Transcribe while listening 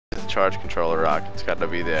charge controller, Rock. It's got to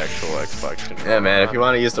be the actual Xbox controller. Yeah, man. If you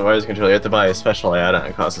want to use the wireless controller, you have to buy a special add-on.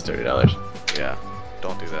 It costs us $30. Yeah,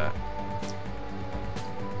 don't do that.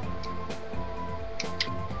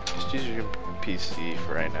 Just use your PC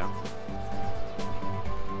for right now.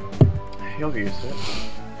 You'll use it.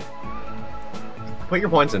 Put your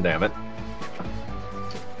points in, damn it.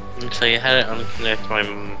 So you had to unconnect my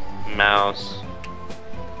mouse.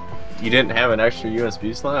 You didn't have an extra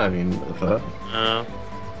USB slot? I mean, what the fuck? No.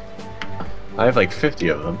 I have like 50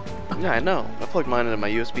 of them. Yeah, I know. I plugged mine into my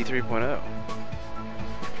USB 3.0.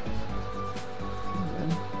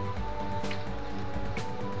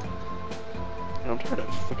 I'm tired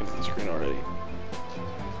of looking at the screen already.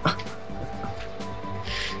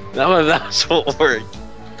 Now my mouse won't work.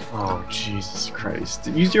 Oh, Jesus Christ.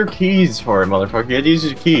 Use your keys for it, motherfucker. You had to use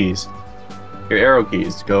your keys. Your arrow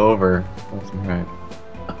keys to go over. Left and right.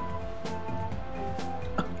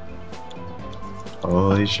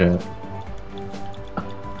 Holy shit.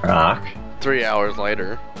 Rock. 3 hours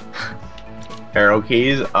later. Arrow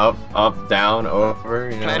keys, up, up, down, over,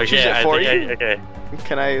 you know. Can I choose it for you? Okay.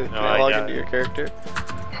 Can I log into your character?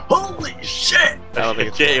 Holy shit! I don't think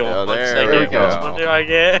it's Okay, oh, one there second. we go. Which one do I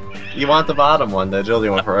get? You want the bottom one, the agility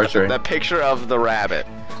one for archery. The picture of the rabbit.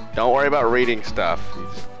 Don't worry about reading stuff.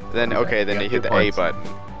 Then okay, then you hit the A button.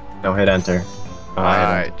 No, hit enter.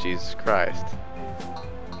 Alright, Jesus Christ.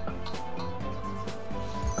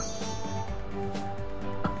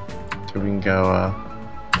 So we can go,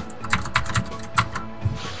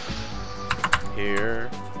 Here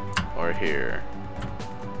or here.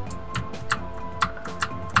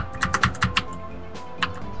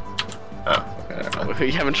 oh, okay, never mind. Are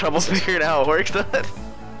you having trouble figuring out how it works, then?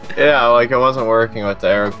 Yeah, like it wasn't working with the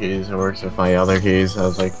arrow keys, it works with my other keys, I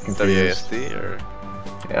was like confused. WASD or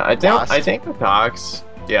Yeah, I think the docks,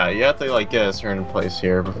 yeah, you have to like get a certain place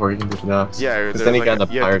here before you can do the docks. yeah, because then you got the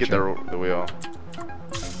you have to pirate get the wheel.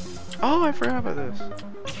 Oh, I forgot about this.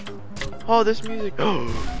 Oh, this music.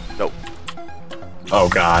 Nope. Oh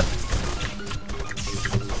god.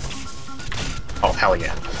 Oh hell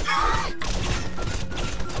yeah.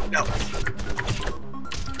 No.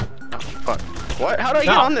 Oh, fuck. What? How do I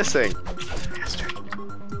get on this thing? Bastard.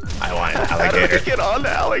 I want an How do I alligator. get on the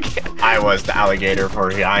alligator? I was the alligator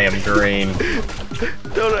for you. I am green.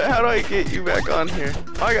 How do I get you back on here?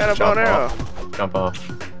 Oh, I got a bow and arrow. Jump off.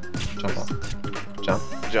 Jump off. Jump.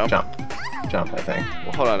 Jump. Jump. Jump, I think.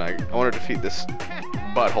 Well, hold on. I want to defeat this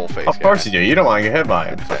butthole face. Of course you do. You don't want to get hit by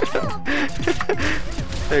it.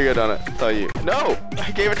 There you go, Donna. It's all you. No!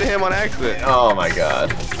 I gave it to him on accident. Oh my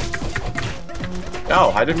god.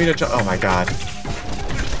 No, I didn't mean to jump. Oh my god.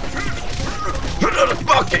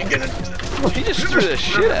 Fucking get it. He just threw the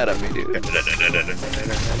shit out of me, dude.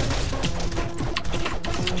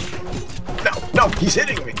 No, he's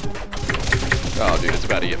hitting me. Oh, dude, it's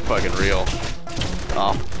about to get fucking real.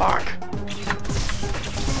 Oh, fuck.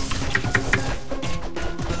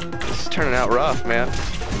 This is turning out rough, man.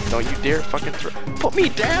 Don't you dare fucking put me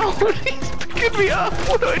down! He's picking me up!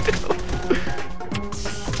 What do I do?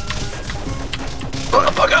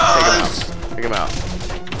 Motherfuckers! Pick him out.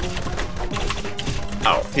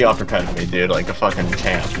 Oh, he uppercutted me, dude, like a fucking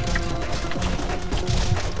champ.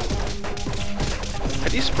 How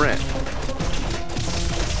do you sprint?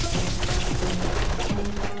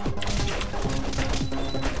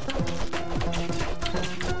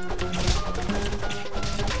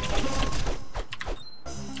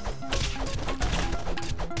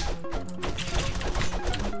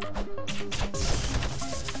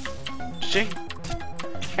 Ching.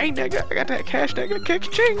 Hey nigga, I got that cash nigga.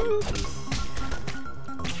 Ching.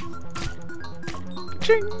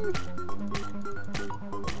 Ching.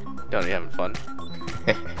 Don't you having fun?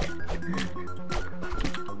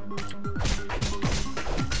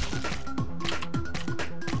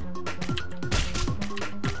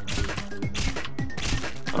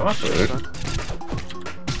 Oh, food.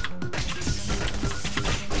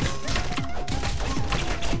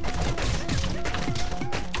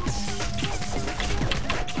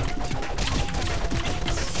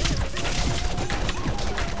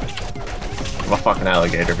 I'm a fucking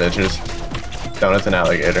alligator, bitches. Donut's an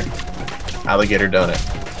alligator. Alligator donut.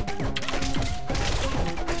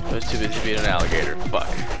 I was too busy being an alligator. Fuck.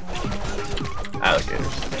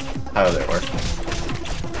 Alligators. How do they work?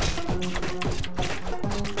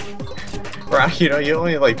 Right, you know, you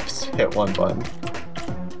only like hit one button.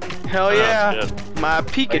 Hell yeah. My I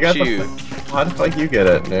Pikachu. got how the fuck you get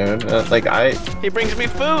it, dude? Like He brings me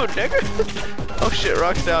food, nigga. Oh shit,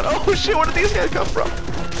 Rock's down. Oh shit, where did these guys come from?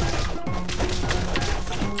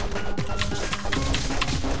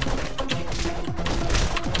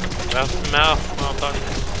 Mouth, mouth,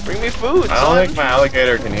 motherfucker. Bring me food, I don't think my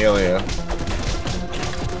alligator can heal you.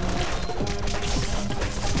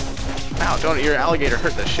 Ow, don't your alligator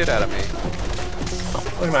hurt the shit out of me. I don't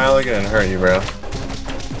think my alligator can hurt you, bro.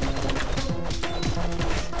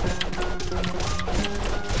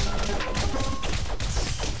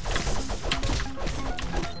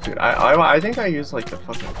 Dude, I think I used like the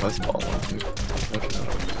fucking fuzzball one, dude.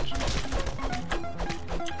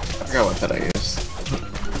 I forgot what pet I used.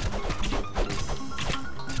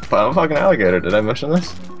 But I'm a fucking alligator, did I mention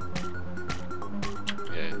this?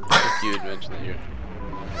 Yeah, I think you had mentioned that you're...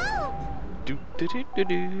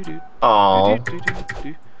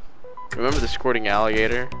 Aww. Remember the squirting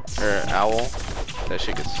alligator? Or owl? That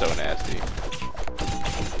shit gets so nasty.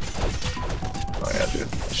 Oh yeah, dude.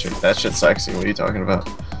 That shit's sexy. What are you talking about?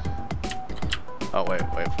 Oh, wait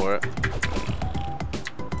for it.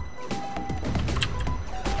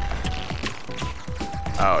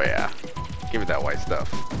 Oh yeah. Give me that white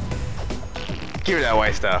stuff. Give me that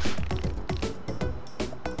white stuff.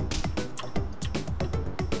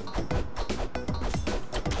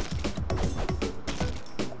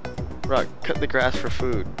 Rock, cut the grass for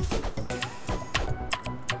food.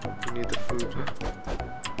 You need the food.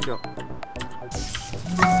 Go.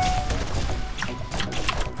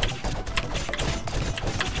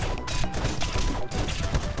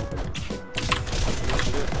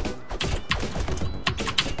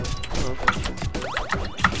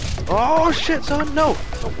 Oh shit, son, no!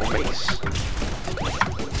 No, mace.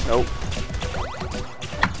 Nope.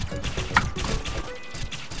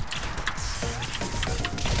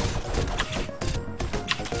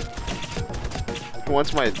 Who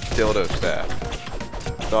wants my dildo staff?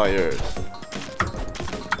 It's all yours.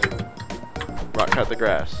 Rock, cut the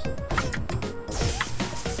grass.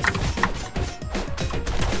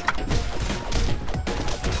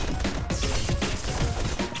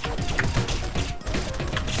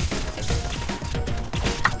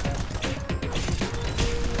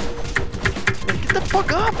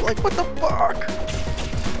 Fuck up! Like, what the fuck?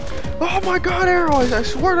 Oh my god, arrows! I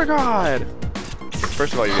swear to god!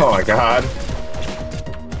 First of all, oh my god.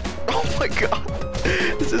 Oh my god!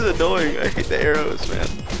 This is annoying. I hate the arrows, man.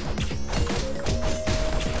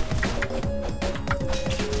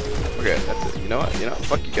 Okay, that's it. You know what?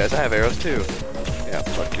 Fuck you guys. I have arrows too. Yeah,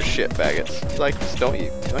 fuck your shit, faggots. You like this, don't you?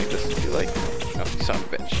 You like this? You like... No, you son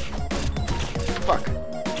of a bitch. Fuck.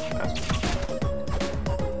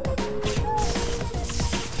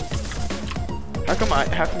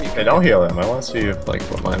 How come you... Hey, don't heal him. I want to see if, like,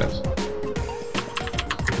 what mine is.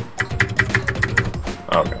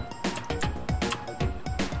 Oh, okay.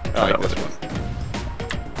 I like this one.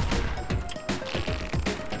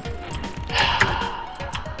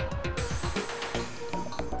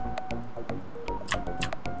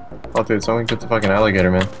 Oh, dude, someone get the fucking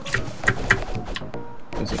alligator, man.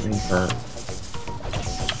 Is it me for...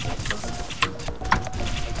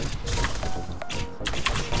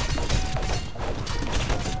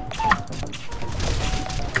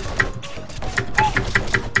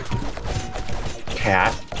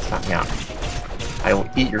 Cat, stop me out. I will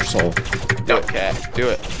eat your soul. Do it, cat. Do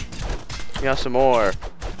it. You got some more.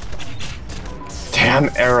 Damn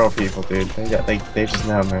arrow people, dude. They just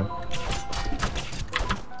know, man.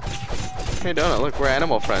 Hey, Donut, look, we're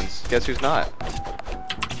animal friends. Guess who's not?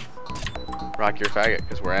 Rock, you're a faggot,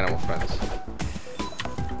 because we're animal friends.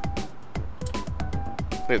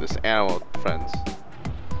 Look at this, animal friends.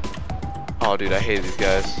 Oh, dude, I hate these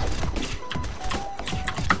guys.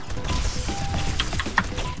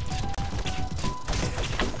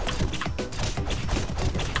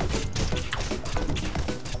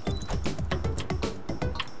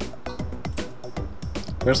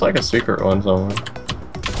 There's like a secret one somewhere.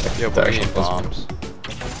 Yeah, but we need bombs.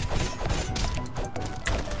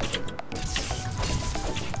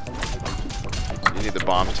 You need the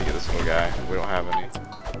bombs to get this little guy. We don't have any.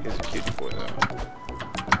 He's a cute boy though.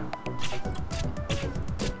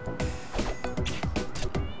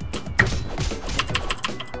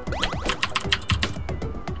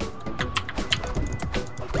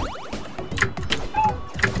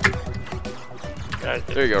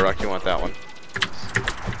 There you go, Rock. You want that one?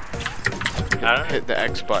 Hit the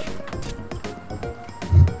X button.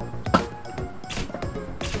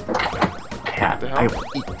 Cat, I will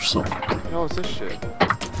eat your soul. What the hell is this shit?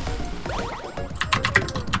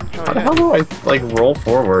 How the hell do I, like, roll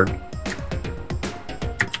forward?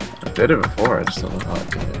 I did it before, I just don't know how I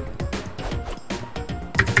did it.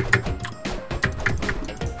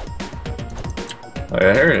 Oh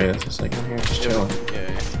yeah, here it is. It's like, I'm here just chilling.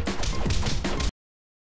 Yeah.